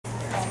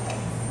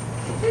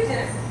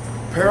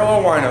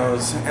Parallel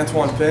Winos,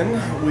 Antoine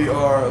Pin. We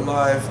are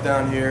live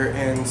down here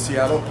in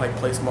Seattle, Pike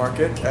Place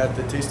Market, at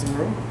the tasting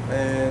room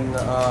in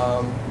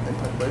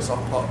Pike Place,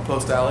 off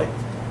Post Alley.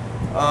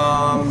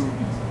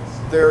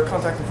 Their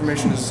contact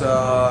information is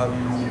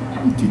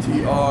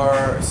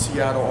TTR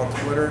Seattle on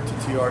Twitter,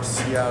 TTR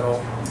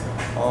Seattle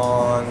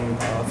on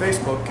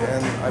Facebook,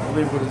 and I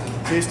believe it is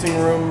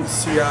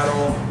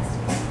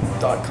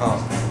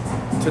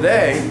tastingroomseattle.com.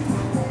 Today,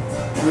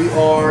 we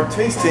are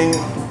tasting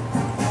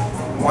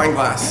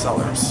Wineglass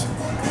Cellars.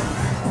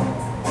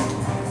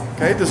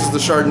 Okay, this is the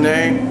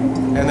Chardonnay,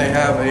 and they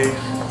have a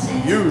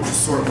huge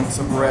assortment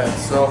of red.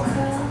 So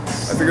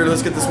I figured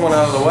let's get this one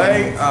out of the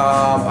way.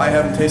 I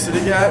haven't tasted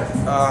it yet.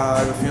 I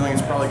have a feeling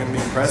it's probably going to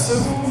be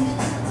impressive.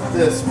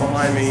 This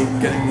behind me,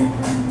 getting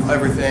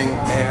everything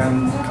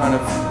and kind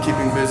of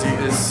keeping busy,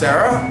 is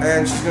Sarah,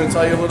 and she's going to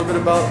tell you a little bit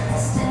about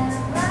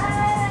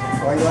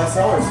Wineglass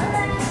Cellars.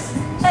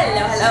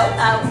 Hello, hello.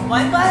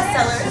 Wineglass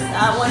Cellars,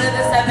 one of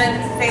the 7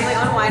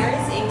 family-owned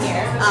wineries in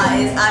here,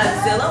 is out of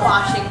Zillah,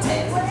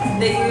 Washington.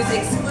 They use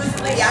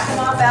exclusively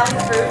Yakima Valley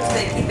fruit, so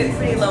they keep it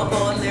pretty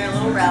local in their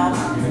little realm.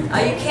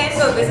 You can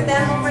go visit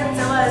them over in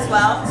Zillah as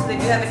well, so they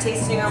do have a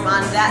tasting room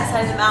on that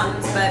side of the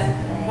mountains, but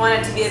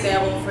wanted to be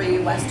available for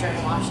you Western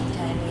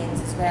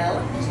Washingtonians as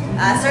well.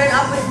 Starting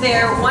off with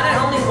their one and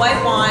only white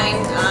wine,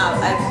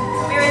 a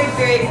very,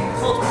 very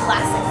cult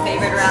classic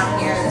favorite around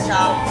here in the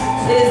shop.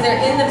 It is their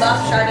In the Buff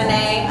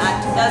Chardonnay,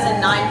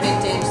 2009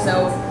 vintage,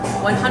 so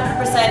 100%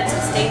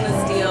 stainless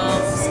steel.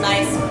 It's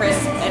nice,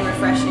 crisp, and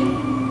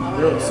refreshing.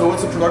 Really? So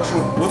what's the production?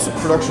 What's the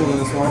production in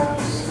this wine?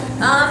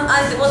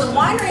 Well, the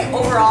winery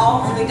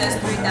overall only does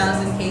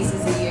 3,000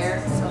 cases a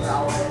year, so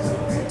overall it's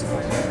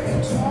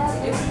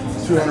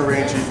 200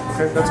 range each.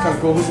 Okay, that's kind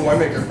of cool. Who's the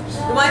winemaker?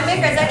 The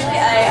winemaker is actually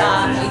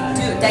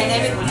a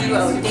dynamic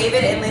duo,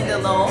 David and Linda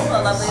Lowell,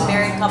 a lovely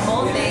married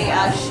couple. They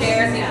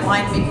share the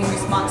winemaking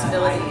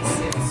responsibilities.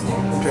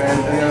 Okay,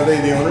 and are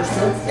they the owners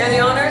too? They're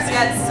the owners,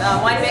 yes.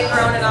 Winemaker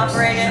owned and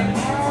operated.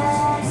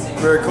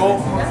 Very cool.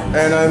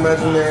 Yeah. And I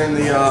imagine they're in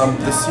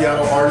the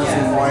Seattle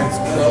Artisan Wines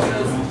Club.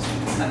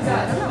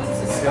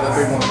 Yeah, the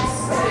big one.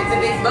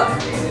 The big book?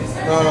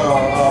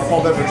 No,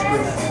 Paul Beveridge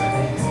Group.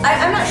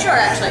 I'm not sure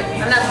actually.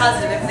 I'm not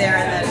positive if they're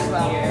in that as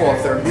well. Well,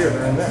 if they're here,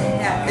 they're in there.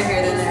 Yeah, if they're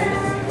here, then they're in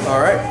there. All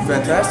right,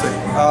 fantastic.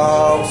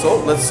 So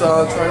let's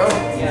try it out.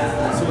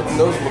 Let's see what the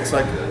nose looks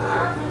like.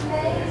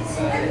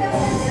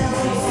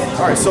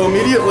 All right, so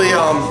immediately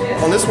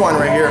on this wine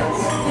right here.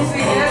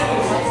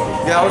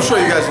 Yeah, I'll show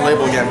you guys the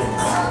label again.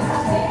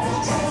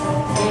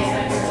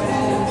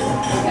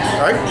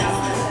 All right.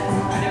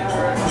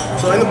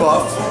 So In the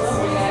Buff,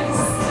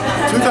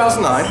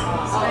 2009.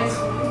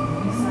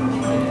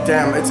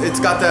 Damn, it's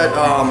got that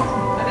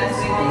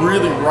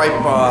really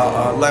ripe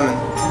lemon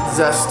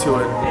zest to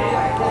it,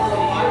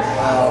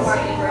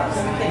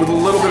 with a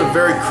little bit of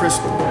very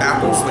crisp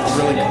apples, like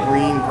really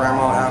green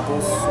grandma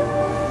apples.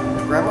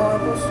 Grandma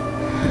apples?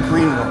 The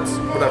green ones,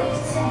 whatever.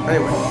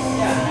 Anyway.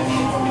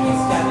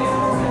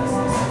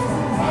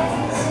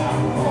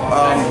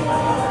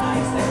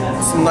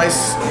 Some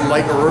nice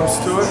light herbs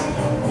to it.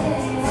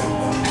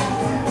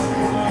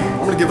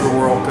 I'm gonna give it a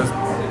whirl because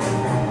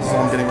that's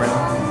all I'm getting right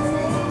now.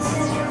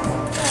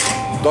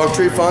 Dog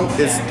Treat Fun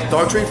is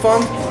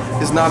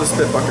not a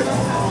spit bucket.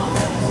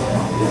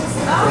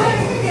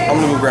 I'm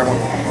gonna go grab one.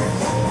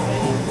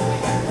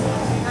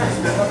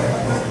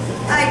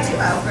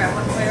 I'll grab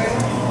one for you.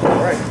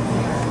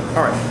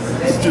 All right,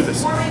 let's do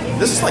this.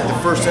 This is like the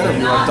first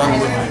interview I've done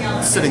with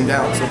sitting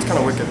down, so it's kind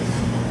of wicked.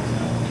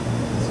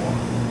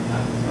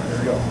 There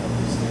we go.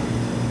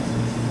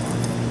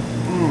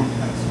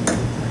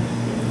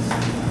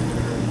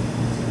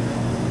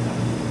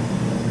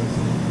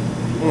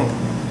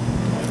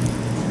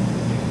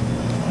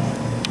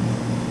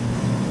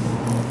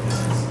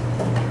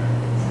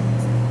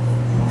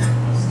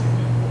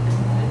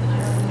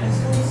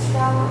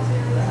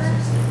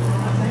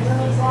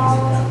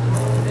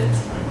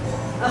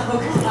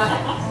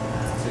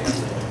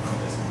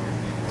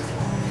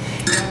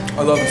 I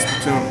love this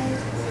platoon.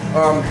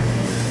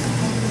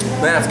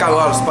 Man, it's got a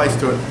lot of spice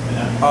to it.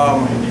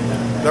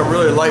 That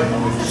really light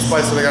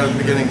spice that I got at the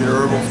beginning, the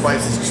herbal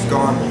spice, is just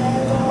gone.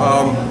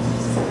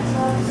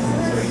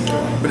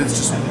 But it's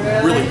just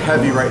really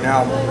heavy right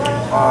now.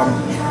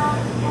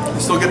 You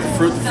still get the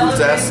fruit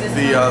zest,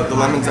 the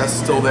lemon zest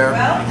is still there. A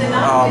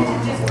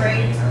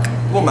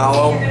little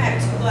mallow,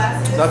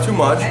 not too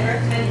much.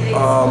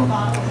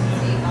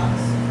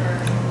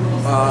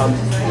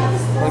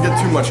 I don't get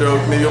too much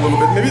oak, maybe a little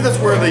bit. Maybe that's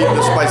where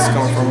the spice is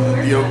coming from,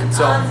 the oak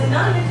itself.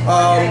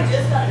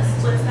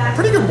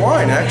 Pretty good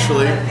wine,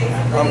 actually.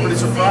 I'm pretty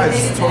surprised.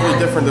 It's totally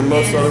different than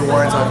most other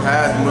wines I've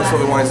had. Most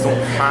other wines don't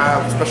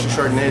have, especially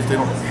Chardonnays, they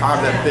don't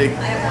have that big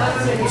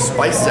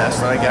spice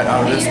zest that I get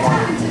out of this one.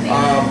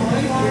 I'm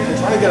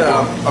trying to get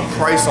a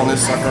price on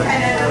this sucker.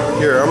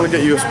 Here, I'm going to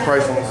get you a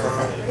price on this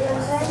sucker.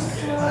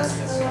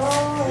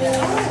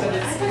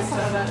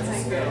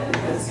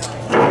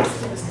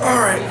 All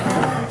right,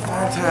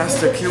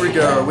 fantastic. Here we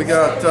go. We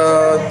got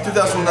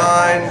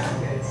 2009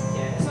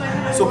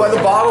 So by the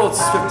bottle,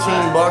 it's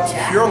 15 bucks.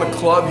 If you're on the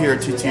club here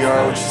at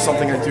TTR, which is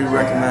something I do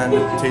recommend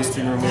at the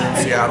tasting room here in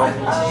Seattle,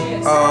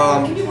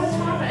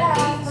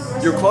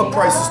 your club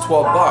price is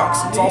 12 bucks.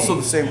 It's also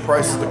the same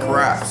price as the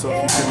carafe. So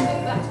if you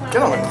can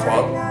get on the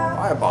club,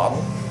 buy a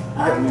bottle,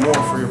 you get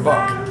more for your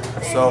buck.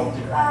 So,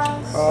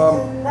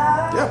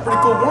 yeah, pretty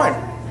cool wine.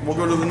 We'll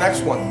go to the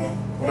next one,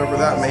 whatever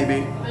that may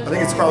be. I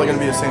think it's probably going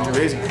to be a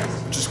Sangiovese,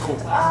 which is cool.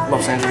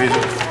 Love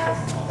Sangiovese.